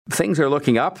things are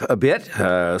looking up a bit.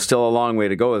 Still a long way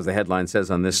to go, as the headline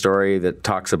says on this story that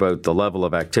talks about the level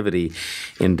of activity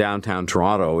in downtown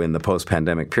Toronto in the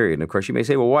post-pandemic period. And of course, you may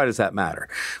say, well, why does that matter?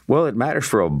 Well, it matters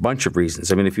for a bunch of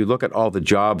reasons. I mean, if you look at all the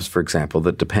jobs, for example,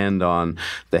 that depend on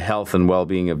the health and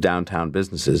well-being of downtown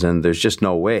businesses, and there's just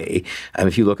no way.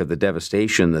 If you look at the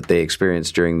devastation that they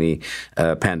experienced during the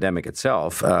pandemic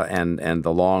itself and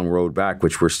the long road back,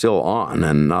 which we're still on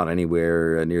and not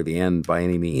anywhere near the end by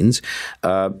any means,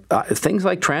 things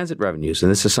like transit revenues,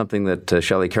 and this is something that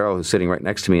Shelley Carroll, who's sitting right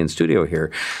next to me in studio here,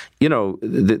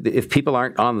 if people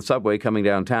aren't on the subway coming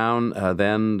downtown,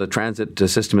 then the transit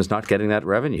system is not getting that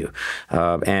revenue.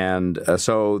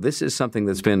 So this is something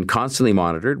that's been constantly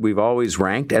monitored. We've always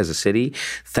ranked as a city,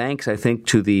 thanks, I think,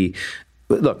 to the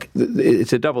Look,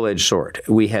 it's a double-edged sword.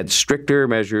 We had stricter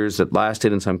measures that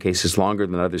lasted in some cases longer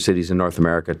than other cities in North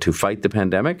America to fight the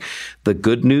pandemic. The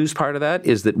good news part of that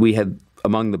is that we had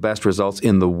among the best results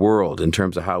in the world in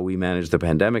terms of how we manage the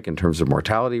pandemic, in terms of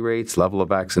mortality rates, level of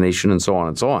vaccination, and so on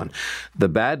and so on. The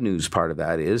bad news part of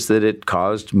that is that it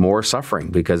caused more suffering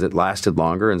because it lasted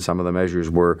longer and some of the measures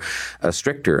were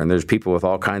stricter, and there's people with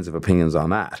all kinds of opinions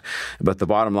on that. But the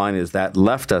bottom line is that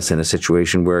left us in a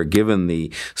situation where, given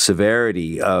the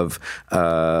severity of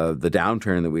the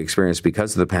downturn that we experienced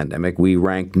because of the pandemic, we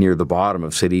ranked near the bottom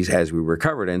of cities as we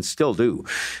recovered, and still do.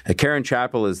 Karen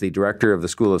Chapple is the director of the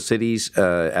School of Cities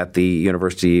at the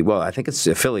University. Well, I think it's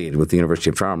affiliated with the University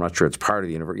of Toronto. I'm not sure it's part of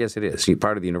the University. Yes, it is.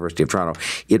 Part of the University of Toronto.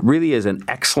 It really is an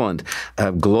excellent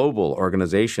global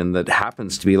organization that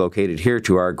happens to be located here,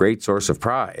 to our great source of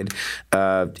pride,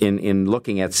 in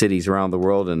looking at cities around the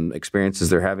world and experiences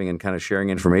they're having and kind of sharing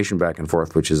information back and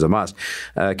forth, which is a must.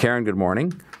 Karen, good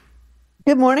morning.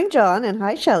 Good morning, John, and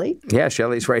hi, Shelley. Yeah,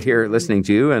 Shelley's right here listening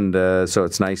to you, and so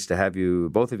it's nice to have you,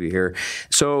 both of you here.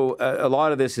 So a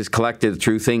lot of this is collected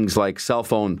through things like cell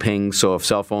phone pings, so if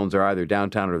cell phones are either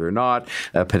downtown or they're not,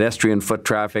 pedestrian foot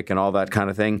traffic and all that kind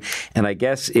of thing. And I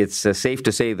guess it's safe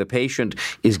to say the patient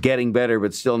is getting better,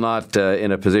 but still not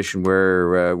in a position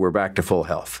where we're back to full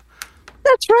health.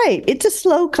 That's right. It's a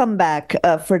slow comeback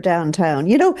for downtown.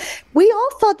 We all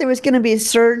thought there was going to be a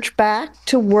surge back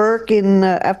to work in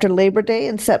after Labor Day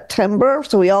in September,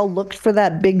 so we all looked for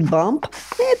that big bump.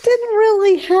 It didn't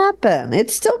really happen.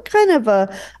 It's still kind of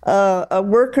a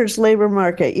workers' labor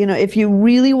market. If you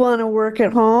really want to work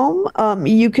at home,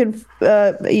 you have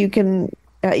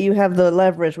the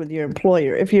leverage with your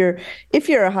employer. If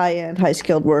you're a high-end,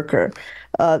 high-skilled worker,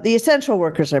 the essential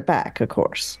workers are back, of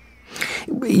course.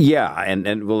 Yeah,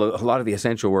 and well, a lot of the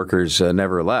essential workers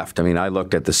never left. I mean, I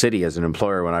looked at the city as an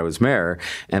employer when I was mayor,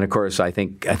 and of course, I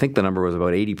think the number was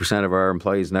about 80% of our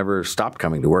employees never stopped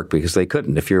coming to work because they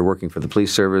couldn't. If you're working for the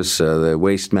police service, the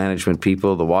waste management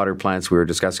people, the water plants we were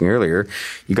discussing earlier,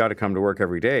 you got to come to work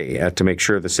every day to make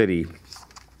sure the city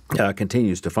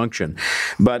continues to function.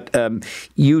 But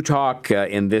you talk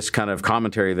in this kind of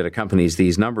commentary that accompanies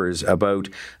these numbers about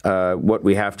what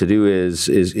we have to do is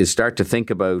start to think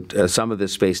about some of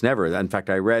this space never. In fact,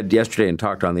 I read yesterday and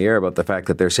talked on the air about the fact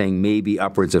that they're saying maybe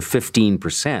upwards of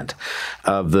 15%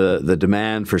 of the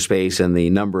demand for space and the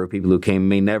number of people who came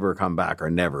may never come back, or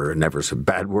never's a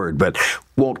bad word, but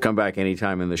won't come back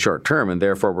anytime in the short term. And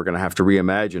therefore, we're going to have to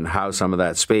reimagine how some of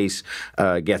that space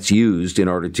gets used in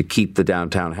order to keep the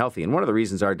downtown healthy. And one of the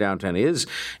reasons our downtown is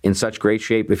in such great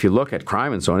shape, if you look at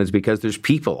crime and so on, is because there's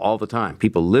people all the time.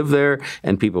 People live there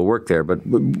and people work there. But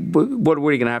what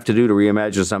are you going to have to do to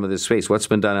reimagine some of this space? What's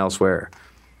been done elsewhere?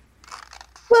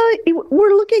 Well,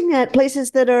 we're looking at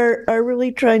places that are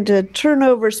really trying to turn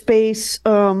over space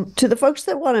to the folks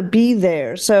that want to be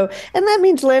there. So, and that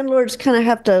means landlords kind of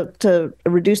have to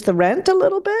reduce the rent a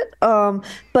little bit.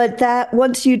 But that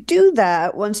once you do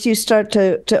that, once you start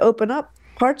to open up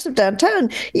parts of downtown,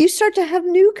 you start to have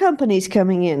new companies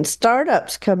coming in,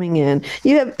 startups coming in.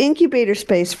 You have incubator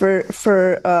space for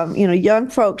young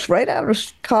folks right out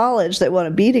of college that want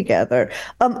to be together.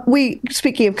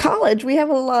 Speaking of college, we have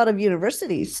a lot of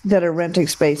universities that are renting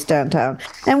space downtown.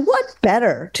 And what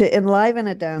better to enliven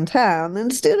a downtown than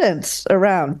students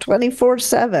around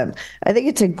 24/7? I think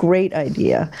it's a great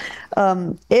idea.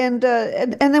 And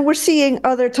then we're seeing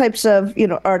other types of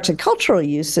arts and cultural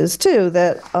uses too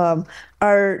that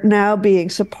are now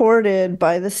being supported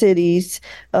by the cities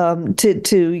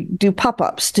to do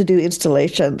pop-ups, to do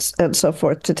installations and so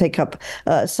forth, to take up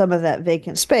some of that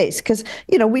vacant space. Because,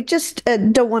 we just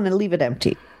don't want to leave it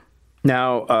empty.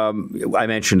 Now, I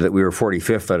mentioned that we were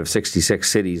 45th out of 66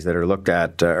 cities that are looked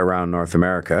at around North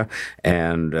America,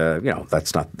 and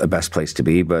that's not the best place to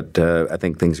be, but I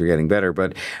think things are getting better.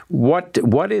 But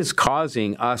what is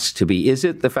causing us to be? Is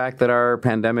it the fact that our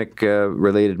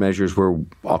pandemic-related measures were,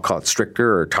 I'll call it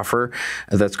stricter or tougher,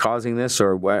 that's causing this,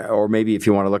 or maybe if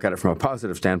you want to look at it from a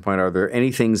positive standpoint, are there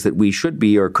any things that we should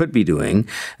be or could be doing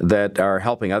that are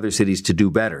helping other cities to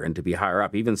do better and to be higher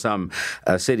up? Even some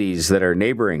cities that are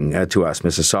neighboring to us.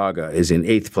 Mississauga is in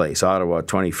 8th place, Ottawa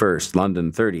 21st,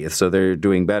 London 30th. So they're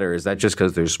doing better. Is that just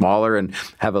because they're smaller and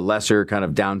have a lesser kind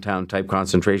of downtown type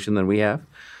concentration than we have?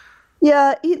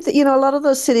 Yeah, a lot of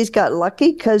those cities got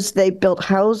lucky because they built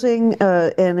housing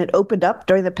and it opened up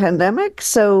during the pandemic.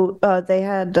 So they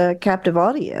had a captive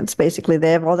audience. Basically,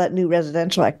 they have all that new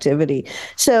residential activity.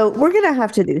 So we're going to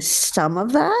have to do some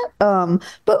of that.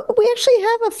 But we actually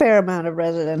have a fair amount of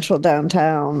residential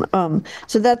downtown.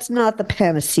 So that's not the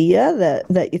panacea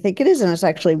that you think it is. And it's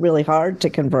actually really hard to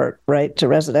convert, right, to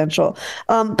residential.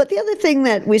 But the other thing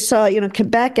that we saw,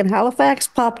 Quebec and Halifax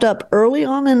popped up early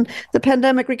on in the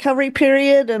pandemic recovery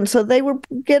period, and so they were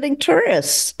getting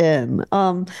tourists in,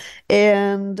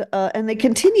 and they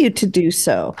continue to do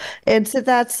so. And so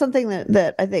that's something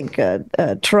that I think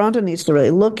Toronto needs to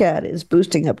really look at, is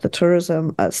boosting up the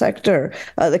tourism sector,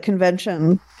 the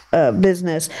convention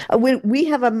business. We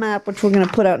have a map which we're going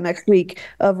to put out next week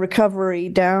of recovery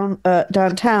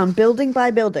downtown, building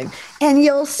by building, and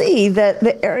you'll see that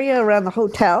the area around the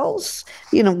hotels,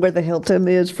 where the Hilton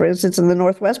is, for instance, in the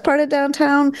northwest part of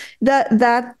downtown,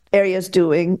 that area is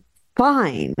doing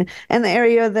fine, and the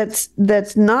area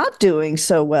that's not doing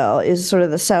so well is sort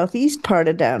of the southeast part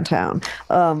of downtown,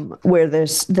 where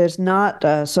there's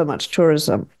not so much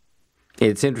tourism.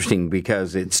 It's interesting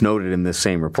because it's noted in this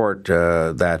same report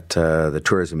that the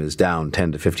tourism is down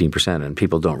 10 to 15%, and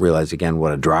people don't realize, again,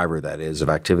 what a driver that is of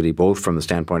activity, both from the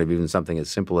standpoint of even something as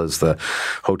simple as the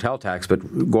hotel tax,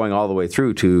 but going all the way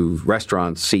through to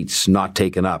restaurant seats not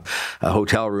taken up,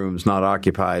 hotel rooms not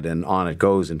occupied, and on it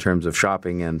goes in terms of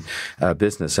shopping and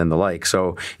business and the like.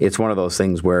 So it's one of those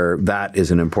things where that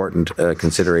is an important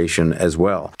consideration as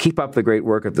well. Keep up the great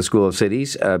work at the School of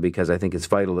Cities because I think it's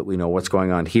vital that we know what's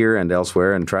going on here and elsewhere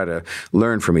and try to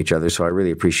learn from each other. So I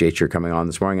really appreciate your coming on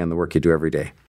this morning and the work you do every day.